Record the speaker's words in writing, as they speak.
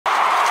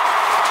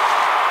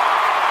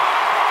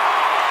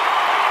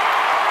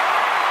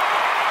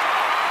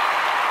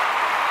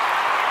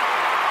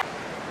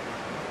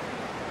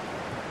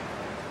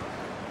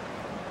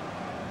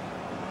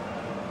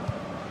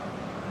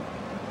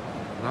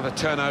a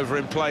turnover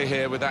in play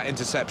here with that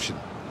interception.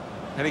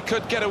 And he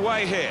could get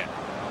away here.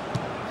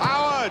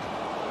 Howard!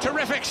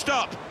 Terrific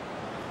stop!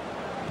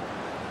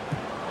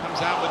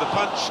 Comes out with a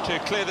punch to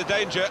clear the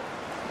danger.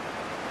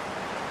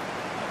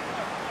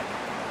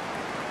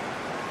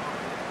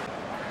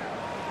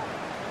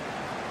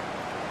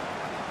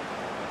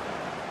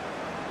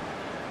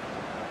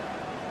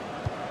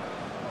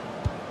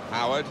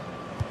 Howard.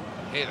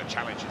 Here the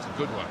challenge is a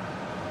good one.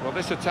 Well,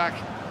 this attack,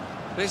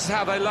 this is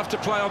how they love to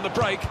play on the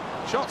break.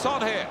 Shots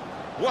on here.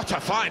 What a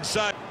fine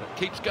save. That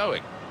keeps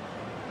going.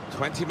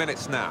 20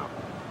 minutes now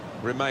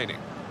remaining.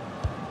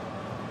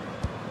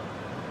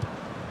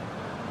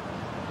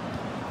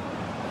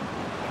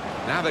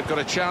 Now they've got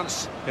a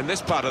chance in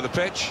this part of the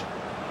pitch.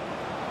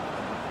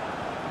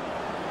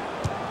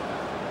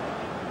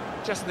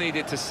 Just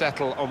needed to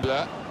settle on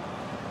that.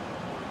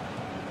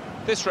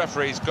 This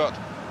referee's got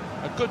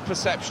a good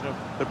perception of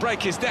the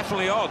break is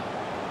definitely on.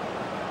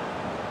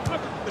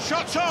 Look, the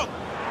shot's on,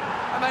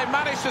 and they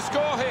managed to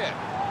score here.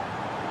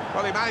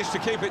 Well, he managed to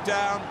keep it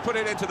down, put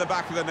it into the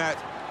back of the net,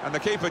 and the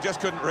keeper just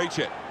couldn't reach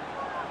it.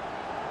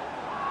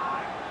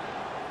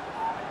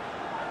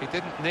 He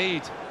didn't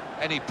need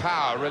any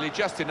power, really,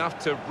 just enough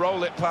to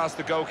roll it past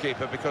the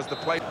goalkeeper because the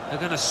play... They're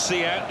going to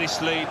see out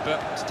this lead,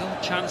 but still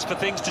a chance for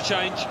things to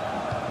change.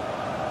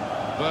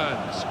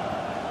 Burns.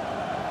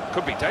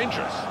 Could be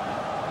dangerous.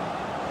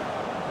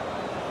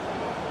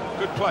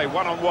 Good play,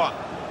 one-on-one.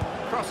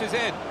 Crosses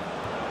in.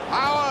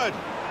 Howard!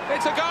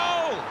 It's a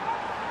goal!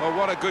 Well,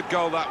 what a good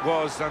goal that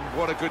was, and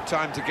what a good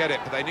time to get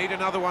it. But they need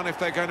another one if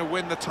they're going to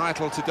win the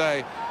title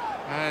today.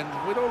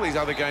 And with all these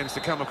other games to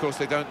come, of course,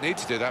 they don't need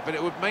to do that, but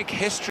it would make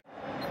history.